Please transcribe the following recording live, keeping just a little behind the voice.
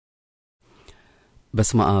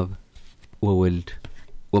በስመ አብ ወወልድ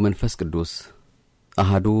ወመንፈስ ቅዱስ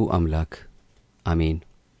አሐዱ አምላክ አሜን።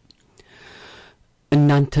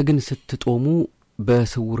 እናንተ ግን ስትጦሙ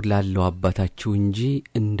በስውር ላለው አባታችሁ እንጂ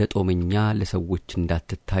እንደ ጦመኛ ለሰዎች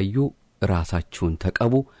እንዳትታዩ ራሳችሁን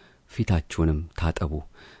ተቀቡ፣ ፊታችሁንም ታጠቡ፣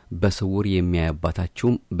 በስውር የሚያይ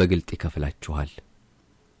አባታችሁም በግልጥ ይከፍላችኋል።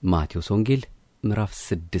 ማቴዎስ ወንጌል ምዕራፍ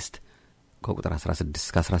 6 ከቁጥር 16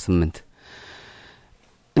 እስከ 18።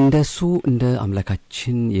 እንደሱ እንደ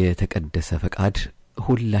አምላካችን የተቀደሰ ፈቃድ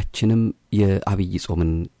ሁላችንም የአብይ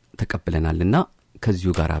ጾምን ተቀበለናልና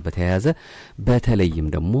ከዚሁ ጋር በተያያዘ በተለይም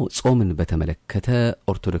ደግሞ ጾምን በተመለከተ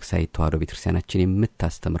ኦርቶዶክሳዊ ተዋሕዶ ቤተክርስቲያናችን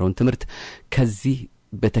የምታስተምረውን ትምህርት ከዚህ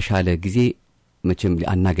በተሻለ ጊዜ መቼም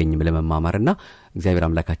አናገኝም ለመማማርና እግዚአብሔር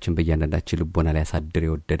አምላካችን በእያንዳንዳችን ልቦና ላይ ያሳድር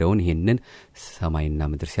የወደደውን ይሄንን ሰማይና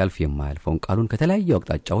ምድር ሲያልፍ የማያልፈውን ቃሉን ከተለያዩ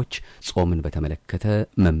አቅጣጫዎች ጾምን በተመለከተ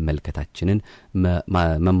መመልከታችንን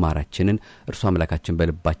መማራችንን እርሱ አምላካችን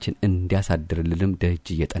በልባችን እንዲያሳድርልንም ደጅ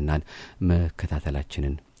እየጠናን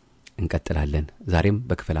መከታተላችንን እንቀጥላለን። ዛሬም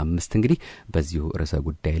በክፍል 5 እንግዲህ በዚሁ ርዕሰ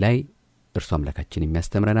ጉዳይ ላይ እርሱ አምላካችን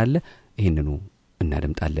የሚያስተምረን አለ። ይሄንኑ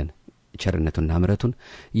እናደምጣለን። ቸርነቱና ምሕረቱን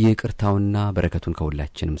ይቅርታውና በረከቱን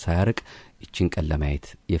ከሁላችንም ሳያርቅ እቺን ቀን ለማየት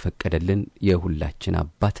የፈቀደልን የሁላችን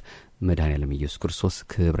አባት መድኃኔዓለም ኢየሱስ ክርስቶስ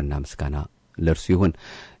ክብርና ምስጋና ለእርሱ ይሁን።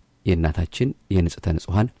 የእናታችን የንጽሕተ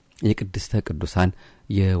ንጹሐን የቅድስተ ቅዱሳን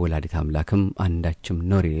የወላዲተ አምላክም አንዳችም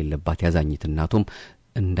ነውር የሌለባት ያዛኝት እናቱም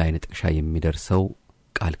እንደ ዓይነ ጥቅሻ የሚደርሰው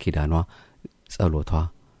ቃል ኪዳኗ፣ ጸሎቷ፣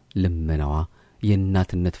 ልመናዋ፣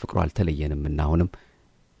 የእናትነት ፍቅሯ አልተለየንምና አሁንም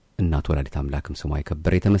እናቱ ወላዲተ አምላክም ስሟ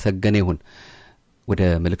ይከበር የተመሰገነ ይሁን። ወደ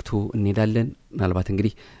መልእክቱ እንሄዳለን። ምናልባት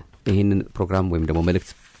እንግዲህ ይሄንን ፕሮግራም ወይም ደግሞ መልእክት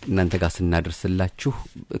እናንተ ጋር ስናደርስላችሁ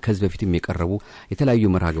ከዚህ በፊትም የቀረቡ የተለያዩ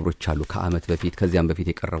መርሃ ግብሮች አሉ። ከዓመት በፊት ከዚያም በፊት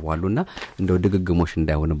የቀረቡ አሉና እንደው ድግግሞሽ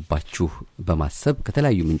እንዳይሆንባችሁ በማሰብ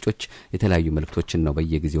ከተለያዩ ምንጮች የተለያዩ መልእክቶችን ነው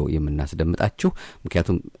በየጊዜው የምናስደምጣችሁ።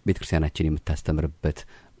 ምክንያቱም ቤተክርስቲያናችን የምታስተምርበት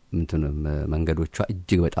መንገዶቿ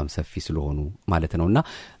እጅግ በጣም ሰፊ ስለሆኑ ማለት ነውና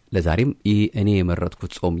ለዛሬም እኔ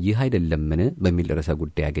የመረጥኩት ጾም ይህ አይደለምን በሚል ርዕሰ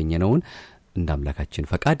ጉዳይ ያገኘነውን እንደ አምላካችን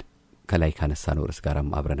ፈቃድ ከላይ ካነሳነው ርዕስ ጋርም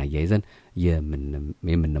አብረን አያይዘን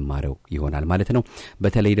የምንማረው ይሆናል ማለት ነው።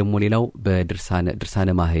 በተለይ ደግሞ ሌላው በድርሳነ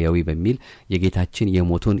ማህያዊ በሚል የጌታችን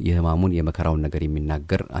የሞቱን የሕማሙን የመከራውን ነገር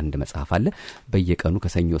የሚናገር አንድ መጽሐፍ አለ። በየቀኑ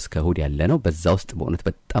ከሰኞ እስከ እሁድ ያለ ነው። በዛ ውስጥ በእውነት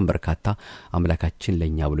በጣም በርካታ አምላካችን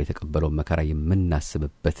ለኛ ብሎ የተቀበለው መከራ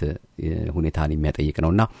የምናስብበት ሁኔታን የሚያጠይቅ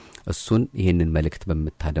ነውና እሱን ይሄንን መልእክት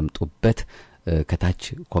በመታደምጡበት ከታች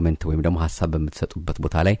ኮሜንት ወይም ደግሞ ሐሳብ በምትሰጡበት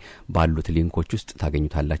ቦታ ላይ ባሉት ሊንኮች ውስጥ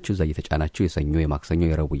ታገኙታላችሁ። እዛ እየተጫናችሁ የሰኞ የማክሰኞ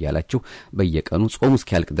የረቡዕ ያላችሁ በየቀኑ ጾሙ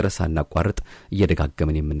እስኪያልቅ ድረስ አናቋርጥ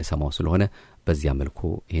እየደጋገምን የምንሰማው ስለሆነ በዚያ መልኩ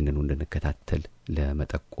ይሄንን እንድንከታተል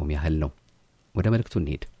ለመጠቆም ያህል ነው። ወደ መልእክቱ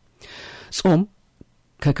እንሄድ። ጾም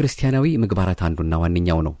ከክርስቲያናዊ ምግባራት አንዱና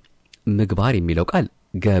ዋነኛው ነው። ምግባር የሚለው ቃል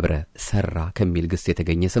ገብረ ሰራ ከሚል ግስ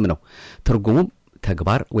የተገኘ ስም ነው። ትርጉሙም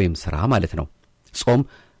ተግባር ወይም ሥራ ማለት ነው። ጾም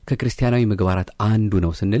ከክርስቲያናዊ ምግባራት አንዱ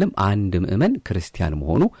ነው ስንልም አንድ ምእመን ክርስቲያን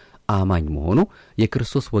መሆኑ፣ አማኝ መሆኑ፣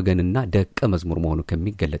 የክርስቶስ ወገንና ደቀ መዝሙር መሆኑ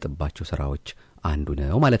ከሚገለጥባቸው ሥራዎች አንዱ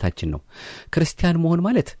ነው ማለታችን ነው። ክርስቲያን መሆን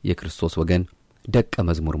ማለት የክርስቶስ ወገን ደቀ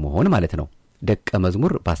መዝሙር መሆን ማለት ነው። ደቀ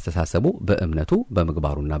መዝሙር ባስተሳሰቡ፣ በእምነቱ፣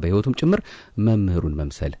 በምግባሩና በሕይወቱም ጭምር መምህሩን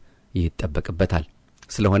መምሰል ይጠበቅበታል።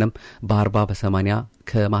 ስለሆነም በ40 በ80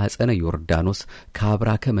 ከማህፀነ ዮርዳኖስ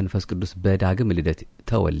ከአብራከ መንፈስ ቅዱስ በዳግም ልደት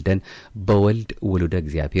ተወልደን በወልድ ውሉደ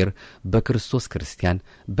እግዚአብሔር በክርስቶስ ክርስቲያን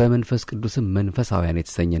በመንፈስ ቅዱስም መንፈሳውያን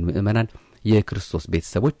የተሰኘን ምእመናን የክርስቶስ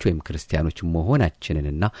ቤተሰቦች ወይም ክርስቲያኖች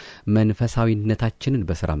መሆናችንንና መንፈሳዊነታችንን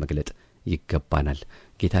በሥራ መግለጥ ይገባናል።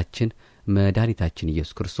 ጌታችን መድኃኒታችን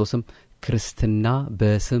ኢየሱስ ክርስቶስም ክርስትና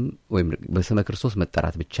በስም ወይም በስመ ክርስቶስ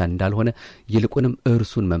መጠራት ብቻ እንዳልሆነ ይልቁንም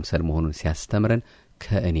እርሱን መምሰል መሆኑን ሲያስተምረን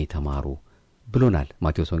ከእኔ ተማሩ ብሎናል።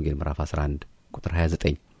 ማቴዎስ ወንጌል ምዕራፍ 11 ቁጥር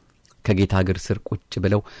 29። ከጌታ እግር ስር ቁጭ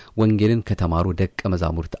ብለው ወንጌልን ከተማሩ ደቀ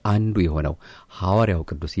መዛሙርት አንዱ የሆነው ሐዋርያው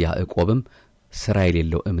ቅዱስ ያዕቆብም ሥራ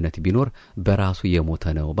የሌለው እምነት ቢኖር በራሱ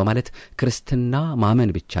የሞተ ነው በማለት ክርስትና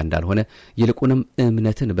ማመን ብቻ እንዳልሆነ ይልቁንም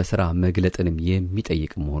እምነትን በሥራ መግለጥንም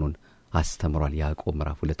የሚጠይቅ መሆኑን አስተምሯል። ያዕቆብ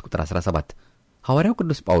ምዕራፍ 2 ቁጥር 17። ሐዋርያው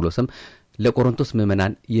ቅዱስ ጳውሎስም ለቆሮንቶስ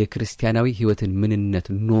ምእመናን የክርስቲያናዊ ሕይወትን ምንነት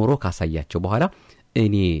ኖሮ ካሳያቸው በኋላ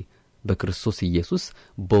እኔ በክርስቶስ ኢየሱስ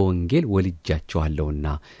በወንጌል ወልጃቸዋለሁና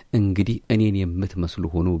እንግዲህ እኔን የምትመስሉ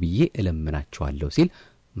ሆኑ ብዬ እለምናቸዋለሁ ሲል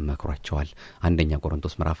መክሯቸዋል። አንደኛ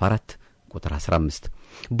ቆሮንቶስ ምዕራፍ 4 ቁጥር 15።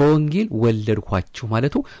 በወንጌል ወለድኳችሁ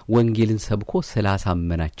ማለቱ ወንጌልን ሰብኮ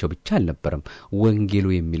ስላሳመናቸው ብቻ አልነበረም፣ ወንጌሉ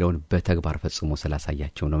የሚለውን በተግባር ፈጽሞ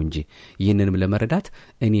ስላሳያቸው ነው እንጂ። ይህንንም ለመረዳት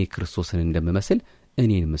እኔ ክርስቶስን እንደምመስል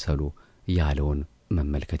እኔን ምሰሉ ያለውን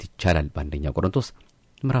መመልከት ይቻላል። በአንደኛ ቆሮንቶስ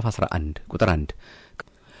ምዕራፍ 11 ቁጥር 1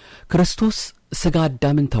 ክርስቶስ ሥጋ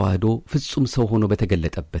አዳምን ተዋህዶ ፍጹም ሰው ሆኖ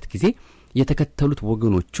በተገለጠበት ጊዜ የተከተሉት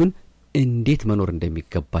ወገኖቹን እንዴት መኖር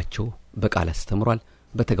እንደሚገባቸው በቃል አስተምሯል፣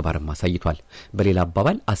 በተግባርም አሳይቷል። በሌላ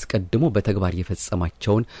አባባል አስቀድሞ በተግባር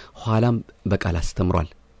የፈጸማቸውን ኋላም በቃል አስተምሯል።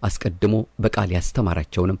 አስቀድሞ በቃል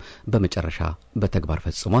ያስተማራቸውንም በመጨረሻ በተግባር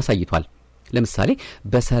ፈጽሞ አሳይቷል። ለምሳሌ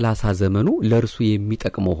በ30 ዘመኑ ለርሱ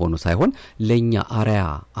የሚጠቅመው ሆኖ ሳይሆን ለኛ አርአያ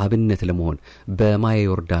አብነት ለመሆን በማየ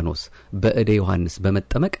ዮርዳኖስ በእደ ዮሐንስ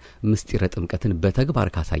በመጠመቅ ምስጢረ ጥምቀትን በተግባር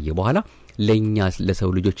ካሳየ በኋላ ለኛ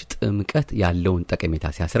ለሰው ልጆች ጥምቀት ያለውን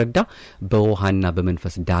ጠቀሜታ ሲያስረዳ በውሃና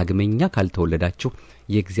በመንፈስ ዳግመኛ ካልተወለዳችሁ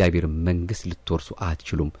የእግዚአብሔር መንግሥት ልትወርሱ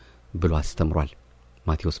አትችሉም ብሎ አስተምሯል።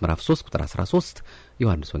 ማቴዎስ ምዕራፍ 3 ቁጥር 13፣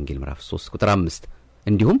 ዮሐንስ ወንጌል ምዕራፍ 3 ቁጥር 5።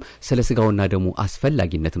 እንዲሁም ስለ ሥጋውና ደሙ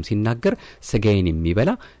አስፈላጊነትም ሲናገር ሥጋዬን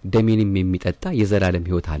የሚበላ ደሜንም የሚጠጣ የዘላለም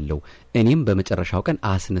ሕይወት አለው፣ እኔም በመጨረሻው ቀን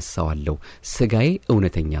አስነሳዋለሁ። ሥጋዬ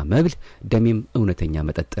እውነተኛ መብል ደሜም እውነተኛ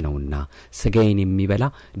መጠጥ ነውና ሥጋዬን የሚበላ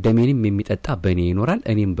ደሜንም የሚጠጣ በእኔ ይኖራል፣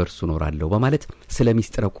 እኔም በእርሱ እኖራለሁ በማለት ስለ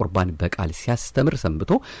ምስጢረ ቁርባን በቃል ሲያስተምር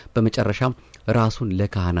ሰንብቶ በመጨረሻም ራሱን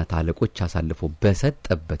ለካህናት አለቆች አሳልፎ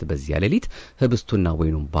በሰጠበት በዚያ ሌሊት ህብስቱና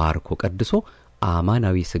ወይኑን ባርኮ ቀድሶ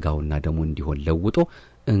አማናዊ ሥጋውና ደሙ እንዲሆን ለውጦ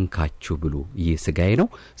እንካችሁ ብሉ፣ ይህ ሥጋዬ ነው፣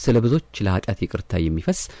 ስለ ብዙዎች ለኃጢአት ይቅርታ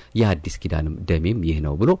የሚፈስ የአዲስ ኪዳንም ደሜም ይህ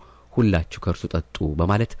ነው ብሎ ሁላችሁ ከእርሱ ጠጡ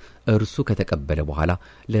በማለት እርሱ ከተቀበለ በኋላ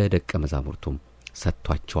ለደቀ መዛሙርቱም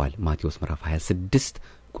ሰጥቷቸዋል። ማቴዎስ ምዕራፍ 26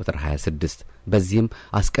 ቁጥር 26። በዚህም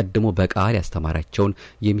አስቀድሞ በቃል ያስተማራቸውን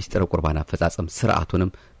የምስጢረ ቁርባን አፈጻጸም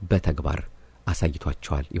ሥርዓቱንም በተግባር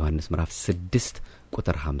አሳይቷቸዋል። ዮሐንስ ምዕራፍ 6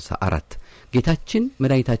 ቁጥር 54። ጌታችን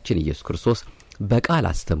መድኃኒታችን ኢየሱስ ክርስቶስ በቃል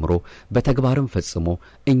አስተምሮ በተግባርም ፈጽሞ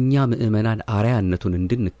እኛ ምእመናን አርአያነቱን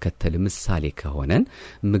እንድንከተል ምሳሌ ከሆነን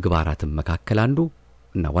ምግባራትም መካከል አንዱ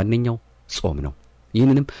እና ዋነኛው ጾም ነው።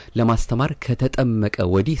 ይህንንም ለማስተማር ከተጠመቀ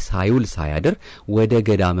ወዲህ ሳይውል ሳያድር ወደ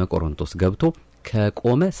ገዳመ ቆሮንቶስ ገብቶ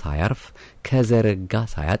ከቆመ ሳያርፍ ከዘረጋ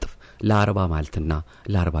ሳያጥፍ ለ40 መዓልትና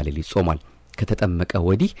ለ40 ሌሊት ጾሟል። ከተጠመቀ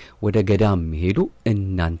ወዲህ ወደ ገዳም ሄዱ፣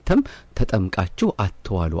 እናንተም ተጠምቃችሁ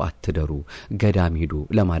አትዋሉ አትደሩ፣ ገዳም ሄዱ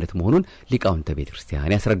ለማለት መሆኑን ሊቃውንተ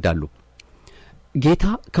ቤተክርስቲያን ያስረዳሉ። ጌታ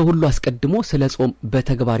ከሁሉ አስቀድሞ ስለ ጾም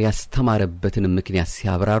በተግባር ያስተማረበትን ምክንያት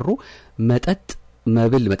ሲያብራሩ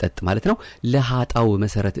መብል መጠጥ ማለት ነው ለኃጣው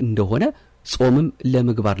መሰረት እንደሆነ ጾምም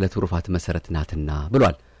ለምግባር ለትሩፋት መሰረት ናትና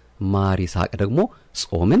ብሏል። ማር ይስሐቅ ደግሞ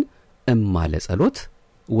ጾምን እማለ ጸሎት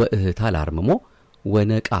ወእህታ ለአርምሞ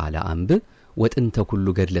ወነቃ ለአንብ ወጥንተ ኩሉ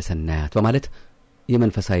ገድለ ሰናያት በማለት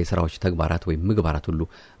የመንፈሳዊ ሥራዎች ተግባራት ወይም ምግባራት ሁሉ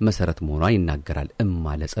መሰረት መሆኗን ይናገራል።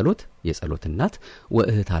 እማለ ጸሎት የጸሎት እናት፣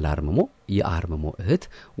 ወእህታ ለአርምሞ የአርምሞ እህት፣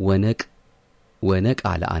 ወነቃ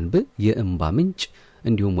ለአንብ የእንባ ምንጭ፣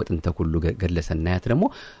 እንዲሁም ወጥንተ ኩሉ ገድለ ሰናያት ደግሞ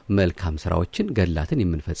መልካም ሥራዎችን ገድላትን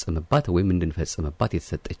የምንፈጽምባት ወይም እንድንፈጽምባት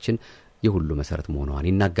የተሰጠችን የሁሉ መሰረት መሆኗን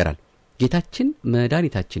ይናገራል። ጌታችን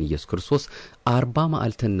መድኃኒታችን ኢየሱስ ክርስቶስ 40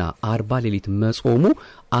 መዓልትና 40 ሌሊት መጾሙ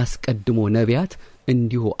አስቀድሞ ነቢያት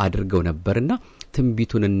እንዲሁ አድርገው ነበርና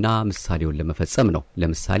ትንቢቱንና ምሳሌውን ለመፈጸም ነው።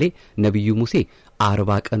 ለምሳሌ ነቢዩ ሙሴ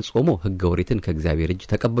 40 ቀን ጾሞ ሕገ ኦሪትን ከእግዚአብሔር እጅ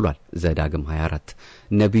ተቀብሏል። ዘዳግም 24።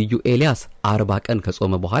 ነቢዩ ኤልያስ 40 ቀን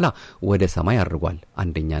ከጾመ በኋላ ወደ ሰማይ አርጓል።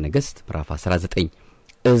 አንደኛ ነገሥት ምዕራፍ 19።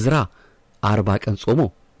 እዝራ 40 ቀን ጾሞ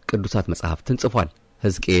ቅዱሳት መጻሕፍትን ጽፏል።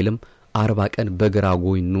 ሕዝቅኤልም 40 ቀን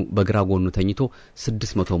በግራ ጎኑ ተኝቶ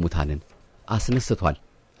 600 ሙታንን አስነስቷል።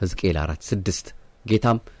 ሕዝቅኤል 4:6።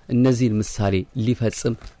 ጌታም እነዚህን ምሳሌ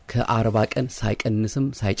ሊፈጽም ከ40 ቀን ሳይቀንስም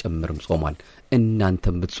ሳይጨምርም ጾሟል።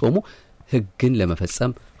 እናንተም ብትጾሙ ሕግን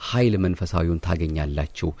ለመፈጸም ኃይል መንፈሳዊውን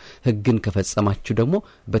ታገኛላችሁ፣ ሕግን ከፈጸማችሁ ደግሞ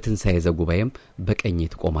በትንሣኤ ዘጉባኤም በቀኜ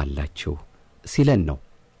ትቆማላችሁ ሲለን ነው።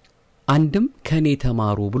 አንድም ከኔ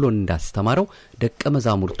ተማሩ ብሎ እንዳስተማረው ደቀ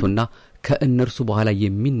መዛሙርቱና ከእነርሱ በኋላ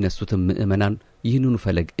የሚነሱትን ምእመናን ይህንኑ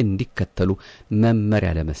ፈለግ እንዲከተሉ መመሪያ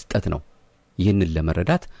ለመስጠት ነው። ይህንን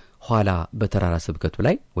ለመረዳት ኋላ በተራራ ስብከቱ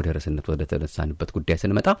ላይ ወደ ርዕስነት ወደ ተነሳንበት ጉዳይ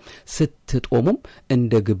ስንመጣ ስትጦሙም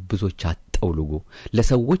እንደ ግብዞች አትጠውልጉ፣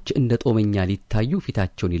 ለሰዎች እንደ ጦመኛ ሊታዩ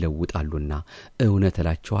ፊታቸውን ይለውጣሉና እውነት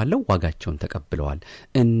እላችኋለሁ ዋጋቸውን ተቀብለዋል።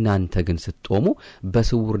 እናንተ ግን ስትጦሙ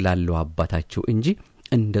በስውር ላለው አባታችሁ እንጂ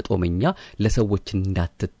እንደ ጦመኛ ለሰዎች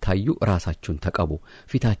እንዳትታዩ ራሳችሁን ተቀቡ፣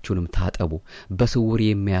 ፊታችሁንም ታጠቡ፣ በስውር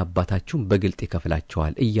የሚያባታችሁን በግልጥ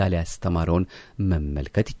ይከፍላችኋል እያለ ያስተማረውን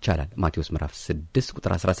መመልከት ይቻላል። ማቴዎስ ምዕራፍ 6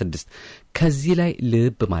 ቁጥር 16። ከዚህ ላይ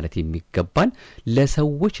ልብ ማለት የሚገባን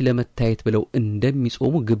ለሰዎች ለመታየት ብለው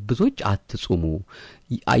እንደሚጾሙ ግብዞች አትጹሙ፣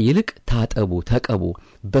 ይልቅ ታጠቡ፣ ተቀቡ፣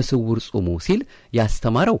 በስውር ጹሙ ሲል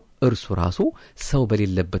ያስተማረው እርሱ ራሱ ሰው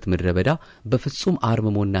በሌለበት ምድረ በዳ በፍጹም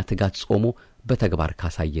አርምሞና ትጋት ጾሞ በተግባር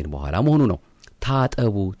ካሳየን በኋላ መሆኑ ነው።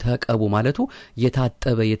 ታጠቡ ተቀቡ ማለቱ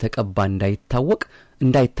የታጠበ የተቀባ እንዳይታወቅ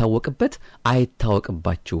እንዳይታወቅበት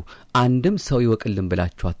አይታወቅባችሁ አንድም ሰው ይወቅልን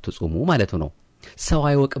ብላችሁ አትጾሙ ማለት ነው። ሰው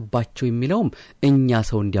አይወቅባችሁ የሚለውም እኛ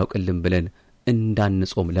ሰው እንዲያውቅልን ብለን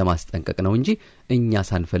እንዳንጾም ለማስጠንቀቅ ነው እንጂ እኛ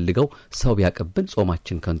ሳንፈልገው ሰው ቢያቀብን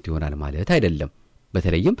ጾማችን ከንቱ ይሆናል ማለት አይደለም።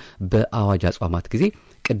 በተለይም በአዋጅ አጽዋማት ጊዜ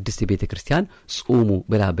ቅድስት ቤተክርስቲያን ጾሙ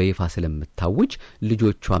ብላ በይፋ ስለምታውጅ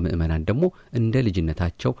ልጆቿ ምእመናን ደግሞ እንደ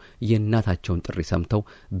ልጅነታቸው የእናታቸውን ጥሪ ሰምተው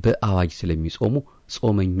በአዋጅ ስለሚጾሙ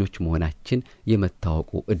ጾመኞች መሆናችን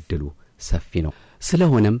የመታወቁ እድሉ ሰፊ ነው።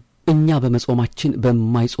 ስለሆነም እኛ በመጾማችን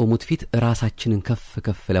በማይጾሙት ፊት ራሳችንን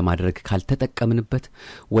ከፍ ለማድረግ ካልተጠቀምንበት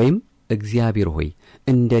ወይም እግዚአብሔር ሆይ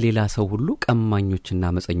እንደሌላ ሰው ሁሉ ቀማኞችና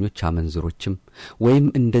መጸኞች አመንዝሮችም ወይም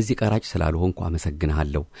እንደዚህ ቀራጭ ስላልሆንኩ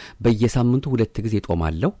አመሰግንሃለሁ፣ በየሳምንቱ 2 ጊዜ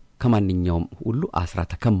ጾማለሁ፣ ከማንኛውም ሁሉ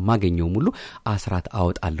አስራት ከማገኘውም ሁሉ አስራት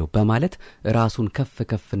አወጣለሁ በማለት ራሱን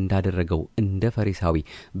ከፍ እንዳደረገው እንደ ፈሪሳዊ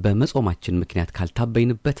በመጾማችን ምክንያት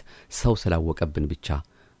ካልታበይንበት ሰው ስላወቀብን ብቻ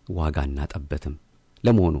ዋጋ እናጠበትም።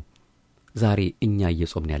 ለመሆኑ ዛሬ እኛ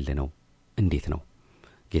እየጾምን ያለነው እንዴት ነው?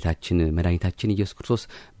 ጌታችን መድኃኒታችን ኢየሱስ ክርስቶስ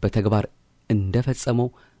በተግባር እንደፈጸመው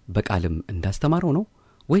በቃልም እንዳስተማረው ነው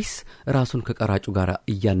ወይስ ራሱን ከቀራጩ ጋር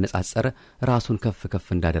እያነጻጸረ ራሱን ከፍ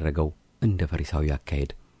እንዳደረገው እንደ ፈሪሳዊ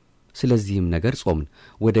አካሄድ? ስለዚህም ነገር ጾምን፣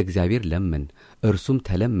 ወደ እግዚአብሔር ለምን እርሱም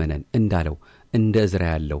ተለመነን እንዳለው እንደ እዝራ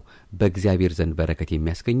ያለው በእግዚአብሔር ዘንድ በረከት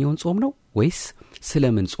የሚያስገኘውን ጾም ነው ወይስ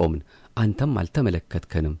ስለምን ጾምን አንተም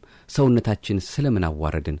አልተመለከትከንም፣ ሰውነታችን ስለምን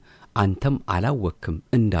አዋረድን አንተም አላወክም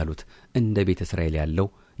እንዳሉት እንደ ቤተ እስራኤል ያለው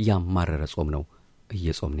ያማረረ ጾም ነው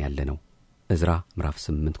እየጾምን ያለነው? እዝራ ምዕራፍ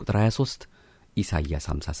 8 ቁጥር 23፣ ኢሳይያስ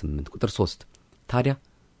 58 ቁጥር 3። ታዲያ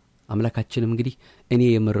አምላካችንም እንግዲህ እኔ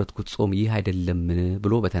የመረጥኩት ጾም ይህ አይደለምን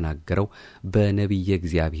ብሎ በተናገረው በነቢየ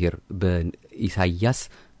እግዚአብሔር በኢሳይያስ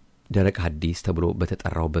ደረቅ ሐዲስ ተብሎ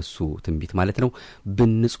በተጠራው በሱ ትንቢት ማለት ነው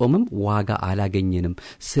ብንጾምም ዋጋ አላገኘንም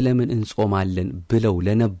ስለምን እንጾማለን ብለው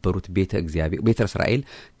ለነበሩት ቤተ እስራኤል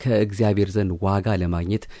ከእግዚአብሔር ዘንድ ዋጋ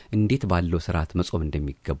ለማግኘት እንዴት ባለው ሥርዓት መጾም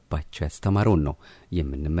እንደሚገባቸው ያስተማረውን ነው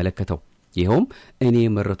የምንመለከተው። ይኸውም እኔ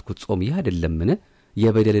የመረጥኩት ጾም ይህ አይደለምን?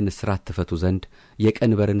 የበደልን እስራት ትፈቱ ዘንድ፣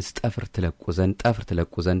 የቀንበርንስ ጠፍር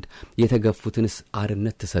ትለቁ ዘንድ፣ የተገፉትንስ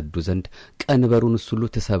አርነት ትሰዱ ዘንድ፣ ቀንበሩንስ ሁሉ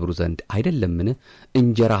ትሰብሩ ዘንድ አይደለምን?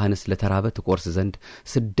 እንጀራህንስ ለተራበ ትቆርስ ዘንድ፣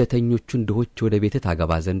 ስደተኞቹን ድሆች ወደ ቤትህ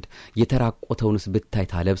ታገባ ዘንድ፣ የተራቆተውንስ ብታይ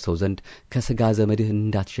ታለብሰው ዘንድ፣ ከሥጋ ዘመድህ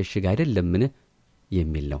እንዳትሸሽግ አይደለምን?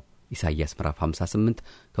 የሚል ነው ኢሳይያስ ምዕራፍ 58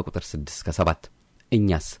 ከቁጥር 6 እስከ 7።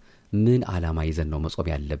 እኛስ ምን ዓላማ ይዘን ነው መጾም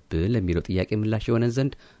ያለብን ለሚለው ጥያቄ ምላሽ የሆነን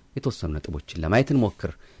ዘንድ የተወሰኑ ነጥቦችን ለማየት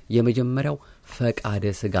እንሞክር። የመጀመሪያው ፈቃደ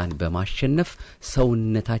ሥጋን በማሸነፍ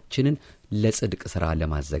ሰውነታችንን ለጽድቅ ሥራ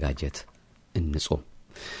ለማዘጋጀት እንጾም።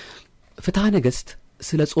 ፍትሐ ነገሥት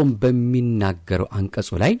ስለ ጾም በሚናገረው አንቀጹ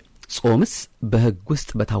ላይ ጾምስ በሕግ ውስጥ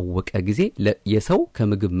በታወቀ ጊዜ የሰው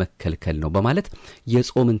ከምግብ መከልከል ነው በማለት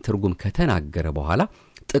የጾምን ትርጉም ከተናገረ በኋላ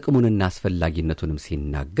ጥቅሙንና አስፈላጊነቱንም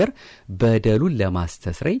ሲናገር በደሉን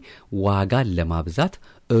ለማስተስረይ ዋጋን ለማብዛት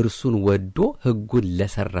እርሱን ወዶ ሕጉን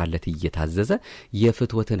ለሰራለት እየታዘዘ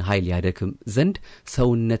የፍትወትን ኃይል ያደክም ዘንድ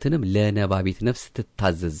ሰውነትንም ለነባቢት ነፍስ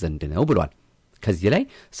ትታዘዝ ዘንድ ነው ብሏል። ከዚህ ላይ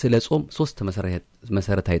ስለ ጾም 3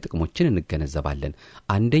 መሰረታዊ ጥቅሞችን እንገነዘባለን።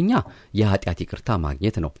 አንደኛ የኃጢአት ይቅርታ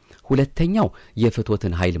ማግኘት ነው። ሁለተኛው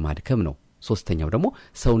የፍትወትን ኃይል ማድከም ነው። ሶስተኛው ደግሞ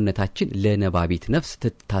ሰውነታችን ለነባቢት ነፍስ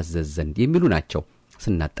ትታዘዝ ዘንድ የሚሉ ናቸው።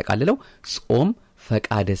 ስናጠቃልለው ጾም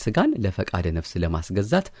ፈቃደ ሥጋን ለፈቃደ ነፍስ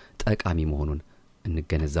ለማስገዛት ጠቃሚ መሆኑን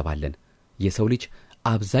እንገነዘባለን። የሰው ልጅ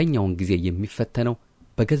አብዛኛውን ጊዜ የሚፈተነው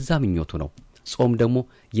በገዛ ምኞቱ ነው። ጾም ደግሞ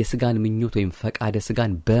የሥጋን ምኞት ወይም ፈቃደ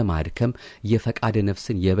ሥጋን በማድከም የፈቃደ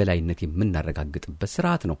ነፍስን የበላይነት የምናረጋግጥበት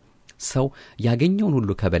ሥርዓት ነው። ሰው ያገኘውን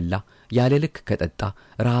ሁሉ ከበላ ያለ ልክ ከጠጣ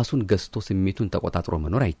ራሱን ገዝቶ ስሜቱን ተቆጣጥሮ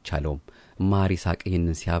መኖር አይቻለውም። ማር ይስሐቅ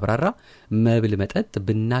ይህንን ሲያብራራ መብል መጠጥ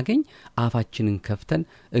ብናገኝ አፋችንን ከፍተን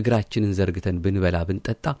እግራችንን ዘርግተን ብንበላ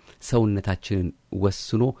ብንጠጣ ሰውነታችንን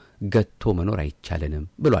ወስኖ ገቶ መኖር አይቻለንም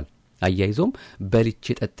ብሏል። አያይዞም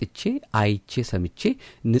በልቼ ጠጥቼ አይቼ ሰምቼ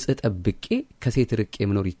ንጽህ ጠብቄ ከሴት ርቄ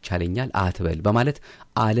መኖር ይቻለኛል አትበል በማለት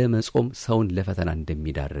አለመጾም ሰውን ለፈተና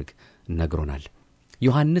እንደሚዳርግ ነግሮናል።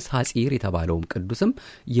 ዮሐንስ ሐጺር የተባለውም ቅዱስም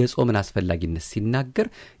የጾምን አስፈላጊነት ሲናገር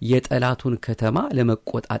የጠላቱን ከተማ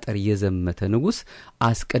ለመቆጣጠር የዘመተ ንጉሥ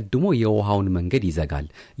አስቀድሞ የውሃውን መንገድ ይዘጋል፣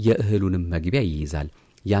 የእህሉንም መግቢያ ይይዛል።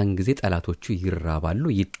 ያን ጊዜ ጠላቶቹ ይራባሉ፣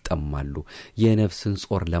 ይጠማሉ። የነፍስን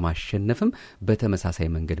ጾር ለማሸነፍም በተመሳሳይ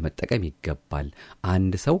መንገድ መጠቀም ይገባል።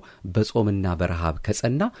 አንድ ሰው በጾምና በረሃብ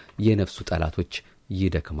ከጸና የነፍሱ ጠላቶች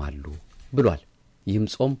ይደክማሉ ብሏል። ይህም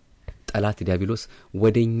ጾም ጠላት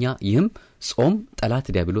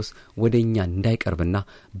ዲያብሎስ ወደኛ እንዳይቀርብና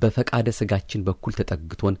በፈቃደ ሥጋችን በኩል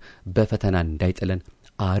ተጠግቶን በፈተና እንዳይጥለን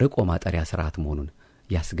አርቆ ማጠሪያ ሥርዓት መሆኑን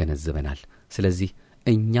ያስገነዝበናል። ስለዚህ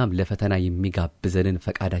እኛም ለፈተና የሚጋብዘንን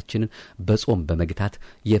ፈቃዳችንን በጾም በመግታት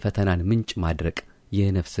የፈተናን ምንጭ ማድረቅ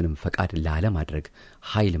የነፍስንም ፈቃድ ላለማድረግ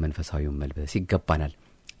ኃይል መንፈሳዊውን መልበስ ይገባናል።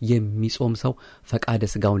 የሚጾም ሰው ፈቃደ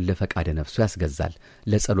ሥጋውን ለፈቃደ ነፍሱ ያስገዛል፣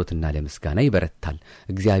 ለጸሎትና ለምስጋና ይበረታል፣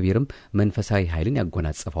 እግዚአብሔርም መንፈሳዊ ኃይልን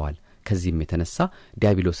ያጎናጽፈዋል። ከዚህም የተነሳ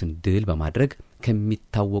ዲያብሎስን ድል በማድረግ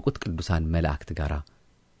ከሚታወቁት ቅዱሳን መላእክት ጋር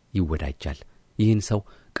ይወዳጃል። ይህን ሰው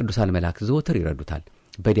ቅዱሳን መላእክት ዘወትር ይረዱታል።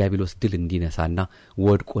 በዲያብሎስ ድል እንዲነሳና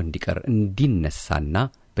ወድቆ እንዲቀር እንዲነሳና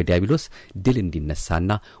በዲያብሎስ ድል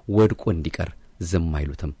እንዲነሳና ወድቆ እንዲቀር ዝም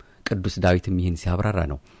አይሉትም። ቅዱስ ዳዊትም ይህን ሲያብራራ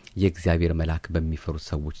ነው የእግዚአብሔር መልአክ በሚፈሩት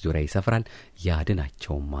ሰዎች ዙሪያ ይሰፍራል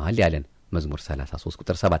ያድናቸውማል ያለን መዝሙር 33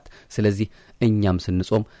 ቁጥር 7። ስለዚህ እኛም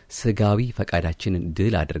ስንጾም ሥጋዊ ፈቃዳችንን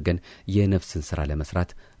ድል አድርገን የነፍስን ሥራ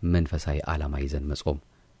ለመስራት መንፈሳዊ ዓላማ ይዘን መጾም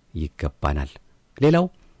ይገባናል። ሌላው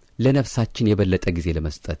ለነፍሳችን የበለጠ ጊዜ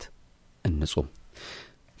ለመስጠት እንጾም።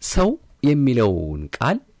 ሰው የሚለውን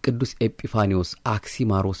ቃል ቅዱስ ኤጲፋኒዮስ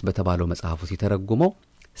አክሲማሮስ በተባለው መጽሐፉ ሲተረጉመው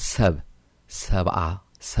ሰብአ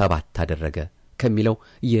ሰባት አደረገ ከሚለው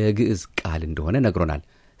የግዕዝ ቃል እንደሆነ ነግሮናል።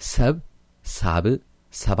 ሳብዕ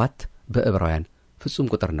ሰባት በዕብራውያን ፍጹም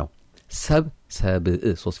ቁጥር ነው። ሰብዕ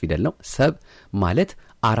 3 ፊደል ነው። ሰብ ማለት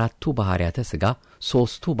 4ቱ ባህሪያተ ሥጋ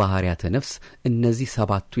 3ቱ ባህሪያተ ነፍስ እነዚህ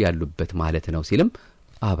 7ቱ ያሉበት ማለት ነው ሲልም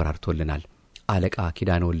አብራርቶልናል። አለቃ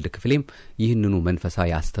ኪዳነ ወልድ ክፍሌም ይህንኑ መንፈሳዊ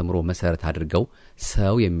አስተምሮ መሰረት አድርገው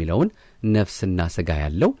ሰው የሚለውን ነፍስና ሥጋ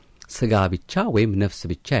ያለው ሥጋ ብቻ ወይም ነፍስ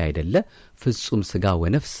ብቻ አይደለ ፍጹም ሥጋ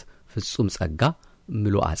ወነፍስ ፍጹም ጸጋ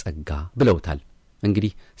ምሉአ ጸጋ ብለውታል።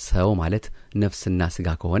 እንግዲህ ሰው ማለት ነፍስና ሥጋ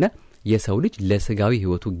ከሆነ የሰው ልጅ ለሥጋዊ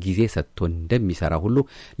ሕይወቱ ጊዜ ሰጥቶ እንደሚሠራ ሁሉ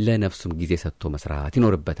ለነፍሱም ጊዜ ሰጥቶ መስራት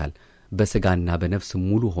ይኖርበታል። በሥጋና በነፍስ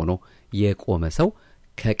ሙሉ ሆኖ የቆመ ሰው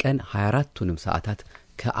ከቀን 24ቱንም ሰዓታት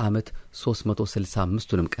ከዓመት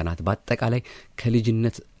 365ቱንም ቀናት በአጠቃላይ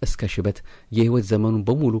ከልጅነት እስከ ሽበት የሕይወት ዘመኑን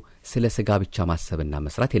በሙሉ ስለ ሥጋ ብቻ ማሰብና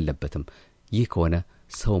መስራት የለበትም። ይህ ከሆነ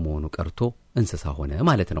ሰው መሆኑ ቀርቶ እንስሳ ሆነ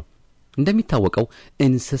ማለት ነው። እንደሚታወቀው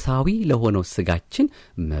እንስሳዊ ለሆነው ሥጋችን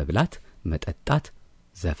መብላት፣ መጠጣት፣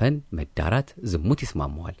 ዘፈን፣ መዳራት፣ ዝሙት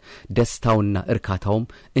ይስማማዋል። ደስታውና እርካታውም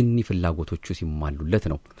እኒህ ፍላጎቶቹ ሲሟሉለት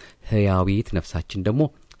ነው። ሕያዊት ነፍሳችን ደግሞ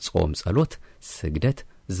ጾም፣ ጸሎት፣ ስግደት፣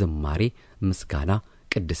 ዝማሬ፣ ምስጋና፣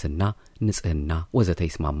 ቅድስና፣ ንጽሕና ወዘተ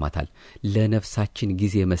ይስማማታል። ለነፍሳችን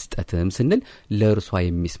ጊዜ መስጠትም ስንል ለእርሷ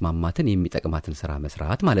የሚስማማትን የሚጠቅማትን ሥራ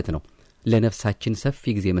መስራት ማለት ነው። ለነፍሳችን ሰፊ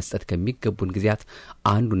ጊዜ መስጠት ከሚገቡን ጊዜያት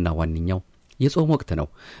አንዱና ዋነኛው የጾም ወቅት ነው።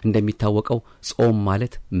 እንደሚታወቀው ጾም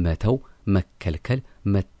ማለት መተው፣ መከልከል፣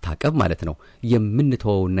 መታቀብ ማለት ነው።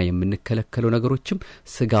 የምንተወውና የምንከለከለው ነገሮችም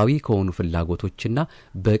ሥጋዊ ከሆኑ ፍላጎቶችና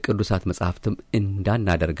በቅዱሳት መጻሕፍትም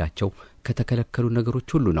እንዳናደርጋቸው ከተከለከሉ ነገሮች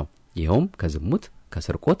ሁሉ ነው። ይኸውም ከዝሙት፣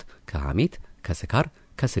 ከስርቆት፣ ከሐሜት፣ ከስካር፣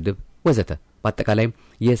 ከስድብ ወዘተ በአጠቃላይም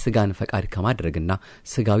የሥጋን ፈቃድ ከማድረግና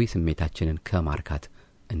ሥጋዊ ስሜታችንን ከማርካት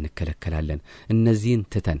እንከለከላለን። እነዚህን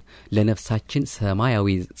ትተን ለነፍሳችን ሰማያዊ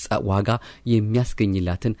ዋጋ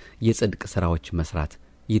የሚያስገኝላትን የጽድቅ ሥራዎች መስራት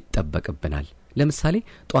ይጠበቅብናል። ለምሳሌ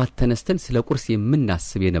ጠዋት ተነስተን ስለ ቁርስ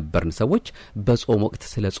የምናስብ የነበርን ሰዎች በጾም ወቅት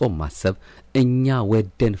ስለ ጾም ማሰብ፣ እኛ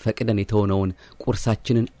ወደን ፈቅደን የተሆነውን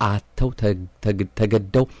ቁርሳችንን አተው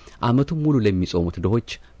ተገደው ዓመቱን ሙሉ ለሚጾሙት ድሆች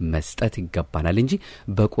መስጠት ይገባናል እንጂ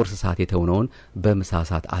በቁርስ ሰዓት የተሆነውን በምሳ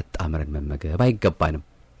ሰዓት አጣምረን መመገብ አይገባንም።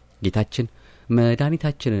 ጌታችን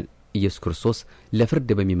መድኃኒታችንን ኢየሱስ ክርስቶስ ለፍርድ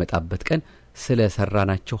በሚመጣበት ቀን ስለ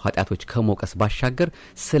ሠራናቸው ኃጢአቶች ከመውቀስ ባሻገር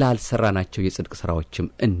ስላልሠራናቸው የጽድቅ ሥራዎችም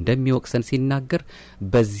እንደሚወቅሰን ሲናገር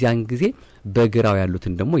በዚያን ጊዜ በግራው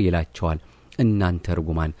ያሉትን ደግሞ ይላቸዋል፣ እናንተ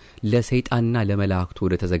ርጉማን ለሰይጣንና ለመላእክቱ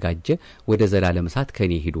ወደ ተዘጋጀ ወደ ዘላለም እሳት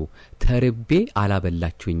ከኔ ሂዱ። ተርቤ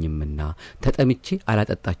አላበላችሁኝምና፣ ተጠምቼ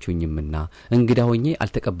አላጠጣችሁኝምና፣ እንግዳ ሆኜ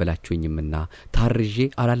አልተቀበላችሁኝምና፣ ታርዤ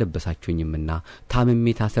አላለበሳችሁኝምና፣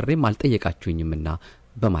 ታምሜ ታስሬም አልጠየቃችሁኝምና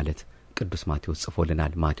በማለት ቅዱስ ማቴዎስ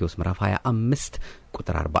ጽፎልናል። ማቴዎስ ምዕራፍ 25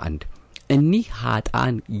 ቁጥር 41። እኒህ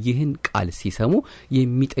ኃጥአን ይህን ቃል ሲሰሙ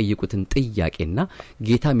የሚጠይቁትን ጥያቄና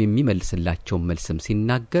ጌታም የሚመልስላቸውን መልስም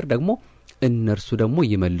ሲናገር ደግሞ እነርሱ ደግሞ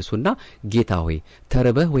ይመልሱና ጌታ ሆይ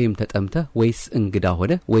ተርበህ ወይም ተጠምተህ ወይስ እንግዳ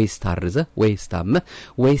ሆነህ ወይስ ታርዘህ ወይስ ታመህ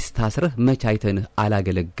ወይስ ታስረህ መቼ አይተንህ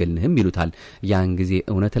አላገለገልንህም ይሉታል። ያን ጊዜ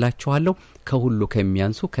እውነት እላችኋለሁ ከሁሉ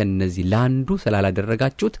ከሚያንሱ ከነዚህ ለአንዱ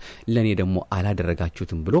ስላላደረጋችሁት ለእኔ ደግሞ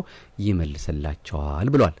አላደረጋችሁትም ብሎ ይመልስላቸዋል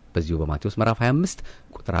ብሏል በዚሁ በማቴዎስ ምዕራፍ 25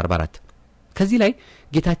 ቁጥር 44። ከዚህ ላይ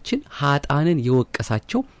ጌታችን ኃጥአንን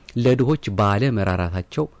የወቀሳቸው ለድሆች ባለ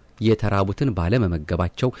መራራታቸው፣ የተራቡትን ባለ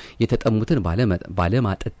መመገባቸው፣ የተጠሙትን ባለ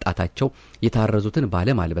ማጠጣታቸው፣ የታረዙትን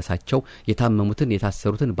ባለ ማልበሳቸው፣ የታመሙትን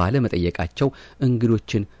የታሰሩትን ባለ መጠየቃቸው፣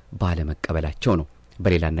 እንግዶችን ባለ መቀበላቸው ነው።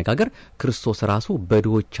 በሌላ አነጋገር ክርስቶስ ራሱ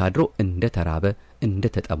በድሆች አድሮ እንደተራበ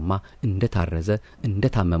እንደተጠማ እንደታረዘ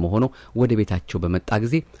እንደታመመ ሆኖ ወደ ቤታቸው በመጣ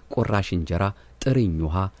ጊዜ ቁራሽ እንጀራ ጥርኝ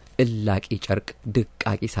ውሃ እላቂ ጨርቅ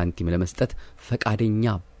ድቃቂ ሳንቲም ለመስጠት ፈቃደኛ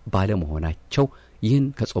ባለመሆናቸው ይህን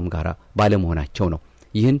ከጾም ጋራ ባለመሆናቸው ነው።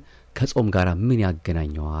 ይህን ከጾም ጋራ ምን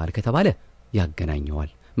ያገናኘዋል ከተባለ ያገናኘዋል።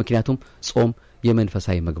 ምክንያቱም ጾም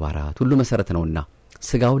የመንፈሳዊ ምግባራት ሁሉ መሰረት ነውና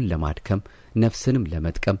ስጋውን ለማድከም ነፍስንም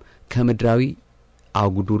ለመጥቀም ከምድራዊ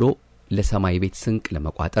አጉዱሎ ለሰማይ ቤት ስንቅ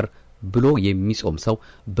ለመቋጠር ብሎ የሚጾም ሰው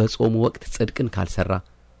በጾም ወቅት ጽድቅን ካልሰራ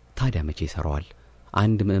ታዲያ መቼ ይሰራዋል?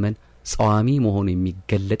 አንድ ምእመን ጾሚ መሆኑ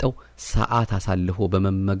የሚገለጠው ሰዓት አሳልፎ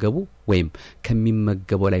በመመገቡ ወይም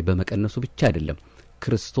ከሚመገበው ላይ በመቀነሱ ብቻ አይደለም።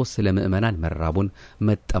 ክርስቶስ ስለ ምእመናን መራቡን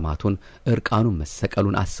መጠማቱን እርቃኑን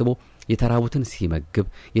መሰቀሉን አስቦ የተራቡትን ሲመግብ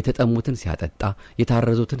የተጠሙትን ሲያጠጣ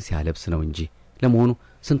የታረዙትን ሲያለብስ ነው እንጂ። ለመሆኑ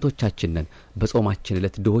ስንቶቻችን ነን በጾማችን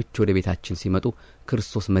ዕለት ድሆች ወደ ቤታችን ሲመጡ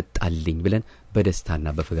ክርስቶስ መጣልኝ ብለን በደስታና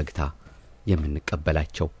በፈገግታ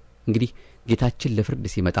የምንቀበላቸው? እንግዲህ ጌታችን ለፍርድ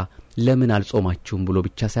ሲመጣ ለምን አልጾማችሁም ብሎ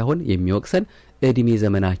ብቻ ሳይሆን የሚወቅሰን እድሜ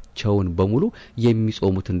ዘመናቸውን በሙሉ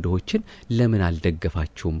የሚጾሙትን ድሆችን ለምን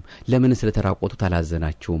አልደገፋችሁም? ለምን ስለተራቆቱት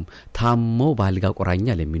አላዘናችሁም? ታመው ባልጋ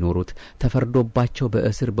ቁራኛ ለሚኖሩት ተፈርዶባቸው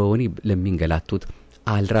በእስር በወህኒ ለሚንገላቱት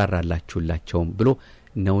አልራራላችሁላቸውም ብሎ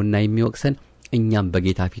ነውና የሚወቅሰን። እኛም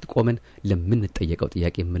በጌታ ፊት ቆመን ለምንጠየቀው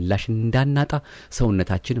ጥያቄ ምላሽ እንዳናጣ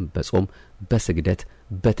ሰውነታችንን በጾም በስግደት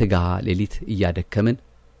በትጋ ሌሊት እያደከምን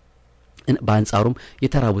በአንጻሩም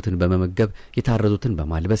የተራቡትን በመመገብ የታረዙትን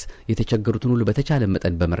በማልበስ የተቸገሩትን ሁሉ በተቻለ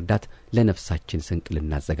መጠን በመርዳት ለነፍሳችን ስንቅ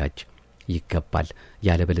ልናዘጋጅ ይገባል።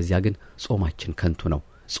 ያለበለዚያ ግን ጾማችን ከንቱ ነው።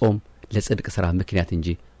 ጾም ለጽድቅ ሥራ ምክንያት እንጂ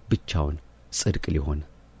ብቻውን ጽድቅ ሊሆን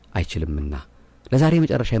አይችልምና ለዛሬ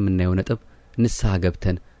መጨረሻ የምናየው ነጥብ ንስሐ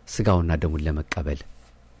ገብተን ስጋውና ደሙን ለመቀበል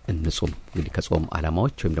እንጾም። እንግዲህ ከጾም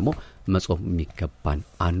ዓላማዎች ወይም ደግሞ መጾም የሚገባን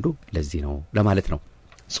አንዱ ለዚህ ነው ለማለት ነው።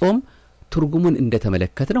 ጾም ትርጉሙን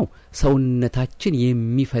እንደተመለከትነው ሰውነታችን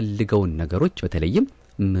የሚፈልገውን ነገሮች በተለይም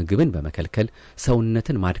ምግብን በመከልከል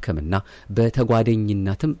ሰውነትን ማድከምና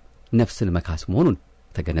በተጓደኝነትም ነፍስን መካስ መሆኑን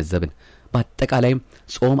ተገነዘብን። በአጠቃላይም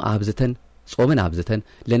ጾምን አብዝተን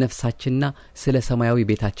ለነፍሳችንና ስለ ሰማያዊ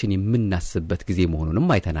ቤታችን የምናስብበት ጊዜ መሆኑንም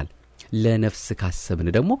አይተናል። ለነፍስ ካሰብን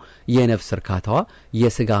ደግሞ የነፍስ እርካታዋ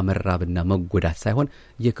የሥጋ መራብና መጎዳት ሳይሆን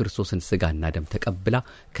የክርስቶስን ሥጋና ደም ተቀብላ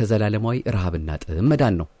ከዘላለማዊ ረሃብና ጥም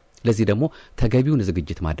መዳን ነው። ለዚህ ደግሞ ተገቢውን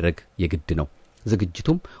ዝግጅት ማድረግ የግድ ነው።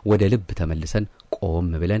 ዝግጅቱም ወደ ልብ ተመልሰን ቆም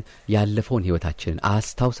ብለን ያለፈውን ሕይወታችንን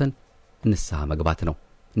አስታውሰን ንስሐ መግባት ነው።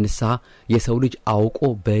 ንስሐ የሰው ልጅ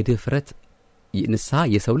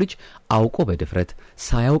አውቆ በድፍረት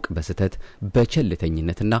ሳያውቅ በስተት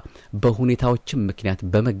በቸልተኝነትና በሁኔታዎችም ምክንያት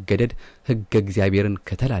በመገደድ ሕገ እግዚአብሔርን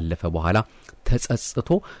ከተላለፈ በኋላ ተጸጽቶ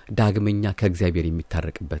ዳግመኛ ከእግዚአብሔር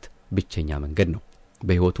የሚታረቅበት ብቸኛ መንገድ ነው።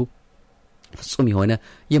 በሕይወቱ ፍጹም የሆነ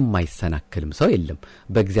የማይሰናከልም ሰው የለም።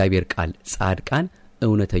 በእግዚአብሔር ቃል ጻድቃን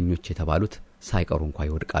እውነተኞች የተባሉት ሳይቀሩ እንኳን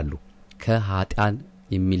ይወድቃሉ። ከኃጢአን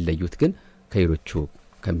የሚለዩት ግን ከሌሎቹ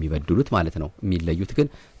ከሚበድሉት ማለት ነው የሚለዩት ግን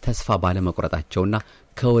ተስፋ ባለመቁረጣቸውና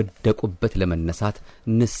ከወደቁበት ለመነሳት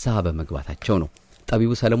ንስሐ በመግባታቸው ነው።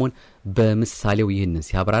 ጠቢቡ ሰለሞን በምሳሌው ይህንን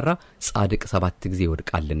ሲያብራራ ጻድቅ 7 ጊዜ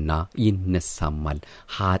ይወድቃልና ይነሳማል፣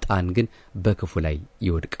 ኃጥአን ግን በክፉ ላይ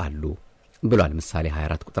ይወድቃሉ ብሏል። ምሳሌ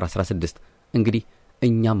 24 ቁጥር 16። እንግዲህ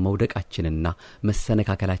እኛም መውደቃችንና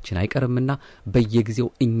መሰነካከላችን አይቀርምና በየጊዜው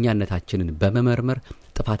እኛነታችንን በመመርመር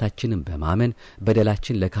ጥፋታችንን በማመን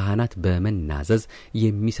በደላችን ለካህናት በመናዘዝ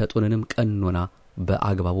የሚሰጡንንም ቀኖና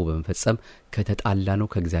በአግባቡ በመፈጸም ከተጣላነው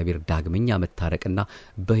ከእግዚአብሔር ዳግመኛ መታረቅና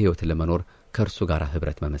በሕይወት ለመኖር ከእርሱ ጋር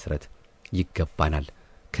ኅብረት መመስረት ይገባናል።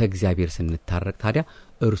 ከእግዚአብሔር ስንታረቅ ታዲያ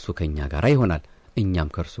እርሱ ከኛ ጋር ይሆናል፣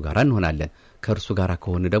 እኛም ከእርሱ ጋር እንሆናለን። ከእርሱ ጋር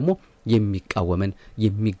ከሆነ ደግሞ የሚቃወመን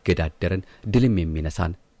የሚገዳደረን ድልም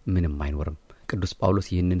የሚነሳን ምንም አይኖርም። ቅዱስ ጳውሎስ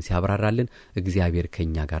ይህንን ሲያብራራልን እግዚአብሔር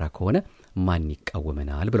ከኛ ጋር ከሆነ ማን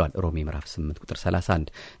ይቃወመናል ብሏል። ሮሜ ምዕራፍ 8 ቁጥር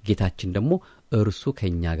 31። ጌታችን ደግሞ እርሱ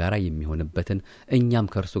ከኛ ጋር የሚሆንበትን እኛም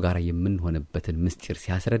ከእርሱ ጋር የምንሆንበትን ምስጢር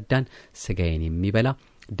ሲያስረዳን ሥጋዬን የሚበላ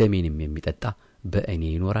ደሜንም የሚጠጣ በእኔ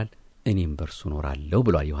ይኖራል እኔም በርሱ ኖራለሁ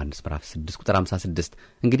ብሏል። ዮሐንስ ምዕራፍ 6 ቁጥር 56።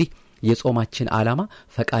 እንግዲህ የጾማችን ዓላማ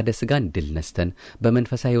ፈቃደ ሥጋን ድል ነስተን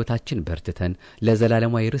በመንፈሳዊ ሕይወታችን በርትተን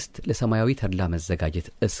ለዘላለማዊ ርስት ለሰማያዊ ተድላ መዘጋጀት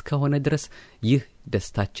እስከሆነ ድረስ ይህ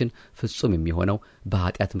ደስታችን ፍጹም የሚሆነው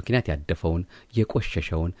በኃጢአት ምክንያት ያደፈውን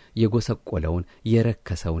የቆሸሸውን የጎሰቆለውን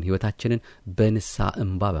የረከሰውን ሕይወታችንን በንስሐ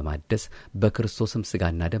እንባ በማደስ በክርስቶስም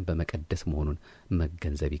ሥጋና ደም በመቀደስ መሆኑን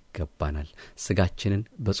መገንዘብ ይገባናል። ሥጋችንን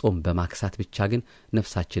በጾም በማክሳት ብቻ ግን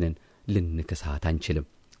ነፍሳችንን ልንክሳት አንችልም።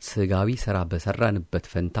 ሥጋዊ ሥራ በሠራንበት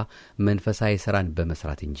ፈንታ መንፈሳዊ ሥራን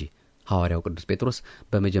በመሥራት እንጂ። ሐዋርያው ቅዱስ ጴጥሮስ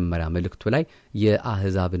በመጀመሪያ መልእክቱ ላይ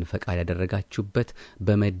የአሕዛብን ፈቃድ ያደረጋችሁበት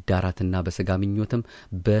በመዳራትና በሥጋ ምኞትም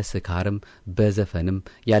በስካርም በዘፈንም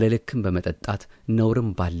ያለ ልክም በመጠጣት ነውርም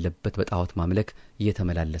ባለበት በጣዖት ማምለክ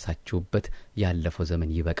የተመላለሳችሁበት ያለፈው ዘመን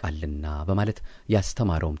ይበቃልና በማለት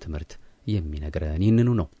ያስተማረውም ትምህርት የሚነግረን ይህንኑ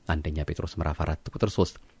ነው። አንደኛ ጴጥሮስ ምዕራፍ 4 ቁጥር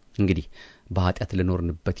 3 እንግዲህ በኃጢአት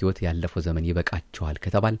ለኖርንበት ሕይወት ያለፈው ዘመን ይበቃችኋል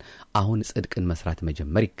ከተባል አሁን ጽድቅን መስራት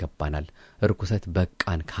መጀመር ይገባናል። ርኩሰት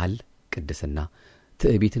በቃን ካል ቅድስና፣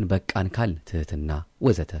 ትዕቢትን በቃን ካል ትሕትና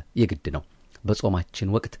ወዘተ የግድ ነው።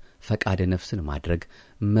 በጾማችን ወቅት ፈቃደ ነፍስን ማድረግ፣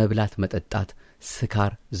 መብላት፣ መጠጣት፣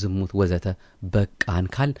 ስካር፣ ዝሙት ወዘተ በቃን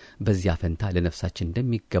ካል በዚያ ፈንታ ለነፍሳችን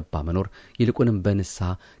እንደሚገባ መኖር፣ ይልቁንም በንስሐ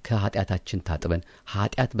ከኃጢአታችን ታጥበን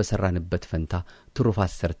ኃጢአት በሰራንበት ፈንታ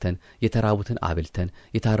ትሩፋት ሰርተን የተራቡትን አብልተን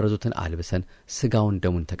የታረዙትን አልብሰን ሥጋውን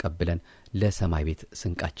ደሙን ተቀብለን ለሰማይ ቤት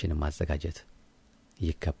ስንቃችንን ማዘጋጀት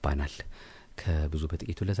ይገባናል። ከብዙ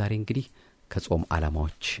በጥቂቱ ለዛሬ እንግዲህ ከጾም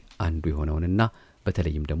ዓላማዎች አንዱ የሆነውንና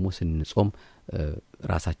በተለይም ደግሞ ስንጾም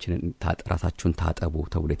ራሳችሁን ታጠቡ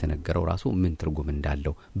ተብሎ የተነገረው ራሱ ምን ትርጉም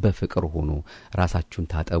እንዳለው በፍቅር ሆኖ ራሳችሁን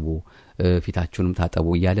ታጠቡ ፊታችሁንም ታጠቡ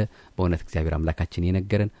እያለ በእውነት እግዚአብሔር አምላካችን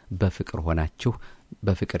የነገረን በፍቅር ሆናችሁ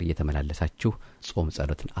በፍቅር እየተመላለሳችሁ ጾም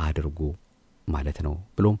ጸሎትን አድርጉ ማለት ነው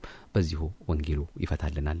ብሎም በዚሁ ወንጌሉ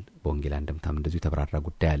ይፈታልናል። በወንጌል አንድምታም እንደዚሁ ተብራራ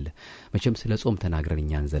ጉዳይ አለ። መቼም ስለ ጾም ተናግረን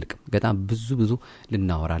እኛን ዘልቅ በጣም ብዙ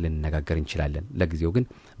ልናወራ ልንነጋገር እንችላለን። ለጊዜው ግን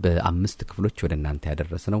በአምስት ክፍሎች ወደ እናንተ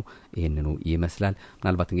ያደረስነው ይሄንኑ ይመስላል።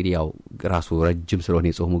 ምናልባት እንግዲህ ያው ራሱ ረጅም ስለሆነ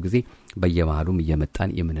የጾሙ ጊዜ በየመሃሉም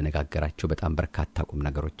እየመጣን የምንነጋገራቸው በጣም በርካታ ቁም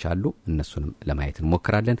ነገሮች አሉ። እነሱንም ለማየት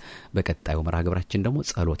እንሞክራለን። በቀጣዩ መርሃ ግብራችን ደግሞ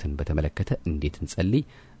ጸሎትን በተመለከተ እንዴት እንጸልይ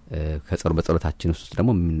በጸሎታችን ውስጥ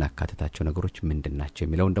ደግሞ የምናካትታቸው ነገሮች ምንድናቸው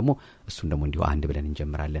የሚለውን ደግሞ እሱን ደግሞ እንዲሁ አንድ ብለን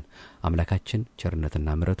እንጀምራለን። አምላካችን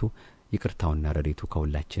ቸርነትና ምሕረቱ ይቅርታውና ረድኤቱ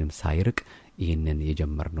ከሁላችንም ሳይርቅ ይህንን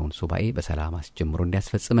የጀመርነውን ሱባኤ በሰላም አስጀምሮ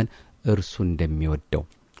እንዲያስፈጽመን እርሱ እንደሚወደው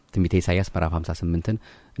ትንቢተ ኢሳይያስ ምዕራፍ 58ን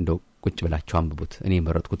እንደው ቁጭ ብላችሁ አንብቡት። እኔ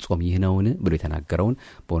የመረጥኩት ጾም ይህ ነውን ብሎ የተናገረውን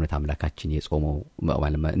በእውነት አምላካችን የጾመው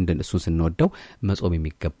እሱን ስንወደው መጾም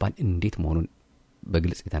የሚገባን እንዴት መሆኑን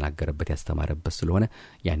በግልጽ የተናገረበት ያስተማረበት ስለሆነ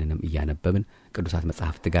ያንንም እያነበብን ቅዱሳት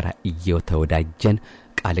መጻሕፍት ጋር እየተወዳጀን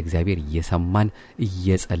ቃል እግዚአብሔር እየሰማን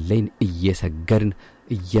እየጸለይን እየሰገርን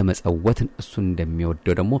እየመጸወትን እሱን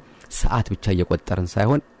እንደሚወደው ደግሞ ሰዓት ብቻ እየቆጠርን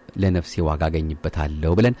ሳይሆን ለነፍሴ ዋጋ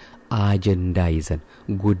አገኝበታለሁ ብለን አጀንዳ ይዘን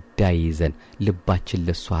ጉዳይ ይዘን ልባችን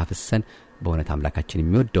ለሱ አፍሰን በእውነት አምላካችን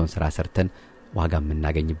የሚወደውን ሥራ ሰርተን ዋጋ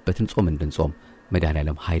የምናገኝበትን ጾም እንድንጾም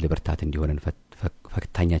መድኃኔዓለም ኃይል ብርታት እንዲሆነን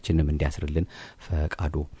ፈታኛችንንም እንዲያስርልን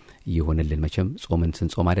ፈቃዱ ይሆንልን። መቼም ጾምን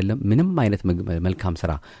ስንጾም አይደለም ምንም አይነት መልካም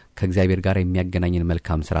ሥራ ከእግዚአብሔር ጋር የሚያገናኝን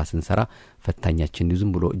መልካም ሥራ ስንሰራ ፈታኛችን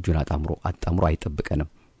ዝም ብሎ እጁን አጣምሮ አይጠብቀንም።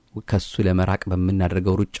 ከሱ ለመራቅ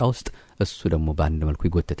በምናደርገው ሩጫ ውስጥ እሱ ደግሞ በአንድ መልኩ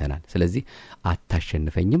ይጎትተናል። ስለዚህ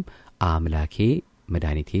አታሸንፈኝም አምላኬ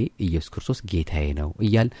መድኃኒቴ ኢየሱስ ክርስቶስ ጌታዬ ነው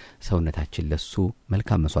እያል ሰውነታችን ለሱ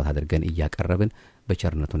መልካም መስዋዕት አድርገን እያቀረብን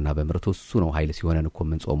በቸርነቱና በምሕረቱ እሱ ነው ኃይል ሲሆነን እኮ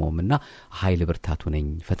የምንጾመውምና ኃይል ብርታቱ ነኝ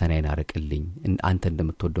ፈተናዬን አርቅልኝ አንተ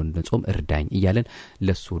እንደምትወደው እንድንጾም እርዳኝ እያለን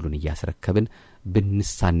ለሱ ሁሉን እያስረከብን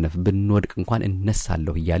ብንሳነፍ ብንወድቅ እንኳን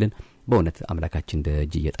እነሳለሁ እያልን በእውነት አምላካችን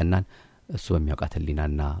ደጅ እየጠናን እሱ በሚያውቃት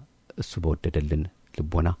ሕሊናና እሱ በወደደልን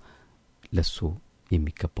ልቦና ለሱ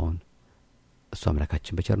የሚገባውን እሱ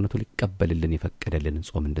አምላካችን በቸርነቱ ሊቀበልልን የፈቀደልንን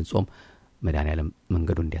ጾም እንድንጾም መድኃኔዓለም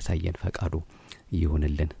መንገዱን እንዲያሳየን ፈቃዱ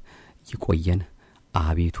ይሁንልን። ይቆየን።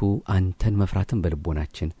 አቤቱ አንተን መፍራትን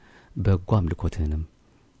በልቦናችን በጎ አምልኮትህንም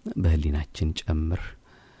በሕሊናችን ጨምር።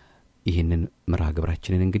 ይህንን መርሃ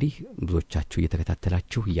ግብራችንን እንግዲህ ብዙዎቻችሁ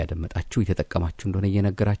እየተከታተላችሁ እያደመጣችሁ እየተጠቀማችሁ እንደሆነ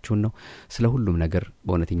እየነገራችሁን ነው። ስለ ሁሉም ነገር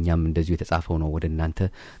በእውነተኛም እንደዚሁ የተጻፈው ነው ወደ እናንተ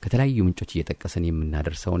ከተለያዩ ምንጮች እየጠቀስን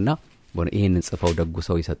የምናደርሰውና ይህንን ጽፈው ደጉ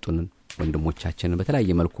ሰው የሰጡንን ወንድሞቻችን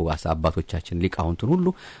በተለያየ መልኩ አባቶቻችን ሊቃውንቱን ሁሉ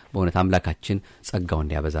በእውነት አምላካችን ጸጋው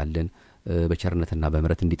እንዲያበዛልን በቸርነትና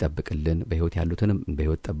በምሕረት እንዲጠብቅልን በሕይወት ያሉትንም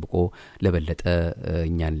በሕይወት ጠብቆ ለበለጠ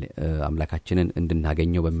እኛን አምላካችንን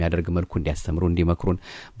እንድናገኘው በሚያደርግ መልኩ እንዲያስተምሩ እንዲመክሩን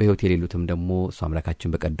በሕይወት የሌሉትም ደግሞ እሱ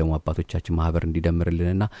አምላካችን በቀደሙ አባቶቻችን ማህበር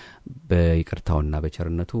እንዲደምርልንና በይቅርታውና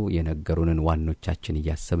በቸርነቱ የነገሩንን ዋኖቻችን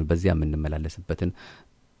እያሰብን በዚያ የምንመላለስበትን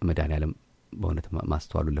መድኃኔዓለም በእውነት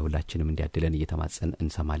ማስተዋሉ ለሁላችንም እንዲያድለን እየተማጸን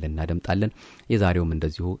እንሰማለን እናደምጣለን። የዛሬውም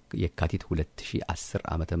እንደዚሁ የካቲት 2010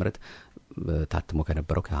 ዓመተ ምህረት ታትሞ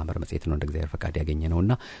ከነበረው ከሐመር መጽሔት ነው እንደ እግዚአብሔር ፈቃድ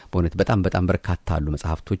ያገኘነውና በእውነት በጣም በርካታ አሉ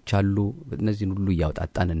መጽሐፍቶች አሉ። እነዚህን ሁሉ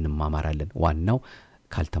እያወጣጣን እንማማራለን። ዋናው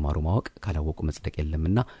ካልተማሩ ማወቅ ካላወቁ መጽደቅ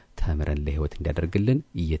የለምና ተምረን ለሕይወት እንዲያደርግልን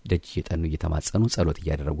ደጅ እየጠኑ እየተማጸኑ ጸሎት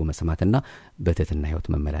እያደረጉ መስማትና በትሕትና ሕይወት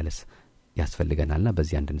መመላለስ ያስፈልገናልና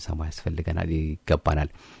በዚህ እንድንሰማ ያስፈልገናል ይገባናል።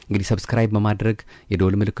 እንግዲህ ሰብስክራይብ በማድረግ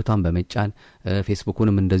የደወል ምልክቷን በመጫን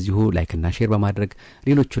ፌስቡክንም እንደዚሁ ላይክ እና ሼር በማድረግ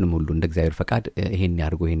ሌሎችንም ሁሉ እንደ እግዚአብሔር ፈቃድ ይሄን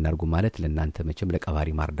ያርጉ ማለት ለእናንተ መቼም ለቀባሪ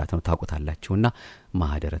ማርዳት ነው ታውቁታላችሁና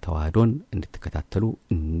ማህደረ ተዋህዶን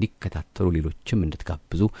እንዲከታተሉ ሌሎችም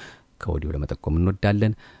እንድትጋብዙ ከወዲሁ ለመጠቆም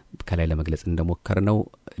እንወዳለን። ከላይ ለመግለጽ እንደሞከርነው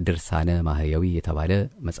ድርሳነ ማህያዊ የተባለ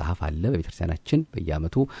መጽሐፍ አለ በቤተክርስቲያናችን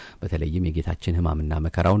በየዓመቱ በተለይም የጌታችን ሕማምና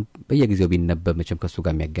መከራውን በየጊዜው ቢነበብ መቼም ከሱ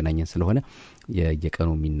ጋር የሚያገናኘን ስለሆነ የየቀኑ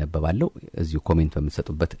የሚነበባለው እዚሁ ኮሜንት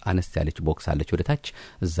በመሰጡበት አነስ ያለች ቦክስ አለች ወደታች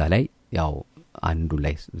እዛ ላይ ያው አንዱ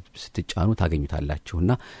ላይ ስትጫኑ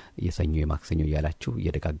ታገኙታላችሁና የሰኞ የማክሰኞ ያላችሁ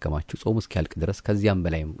እየደጋገማችሁ ጾሙ እስኪያልቅ ድረስ ከዚያም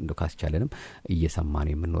በላይ እንደው ካስቻለንም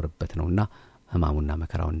እየሰማነው የምንኖርበት ነውና ሕማሙና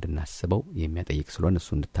መከራውን እንድናስበው የሚያጠይቅ ስለሆነ እሱ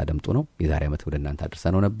እንድታደምጡ ነው። የዛሬ ዓመት ወደ እናንተ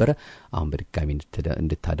አድርሰነው ነበር። አሁን በድጋሚ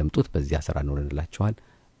እንድታደምጡት በዚያ ስራ እንወርንላችኋል።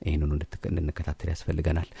 ይሄንን እንድንከታተል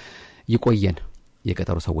ያስፈልገናል። ይቆየን፣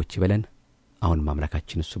 የቀጠሮ ሰዎች ይበለን። አሁን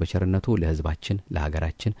ማምላካችን እሱ በቸርነቱ ለሕዝባችን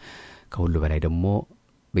ለሀገራችን ከሁሉ በላይ ደግሞ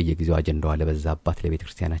በየጊዜው አጀንዳዋ ለበዛባት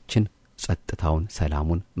ለቤተክርስቲያናችን ጸጥታውን፣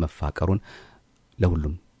 ሰላሙን፣ መፋቀሩን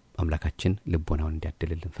ለሁሉም አምላካችን ልቦናውን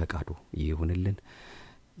እንዲያድልልን ፈቃዱ ይሁንልን።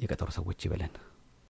 የቀጠሮ ሰዎች ይበለን።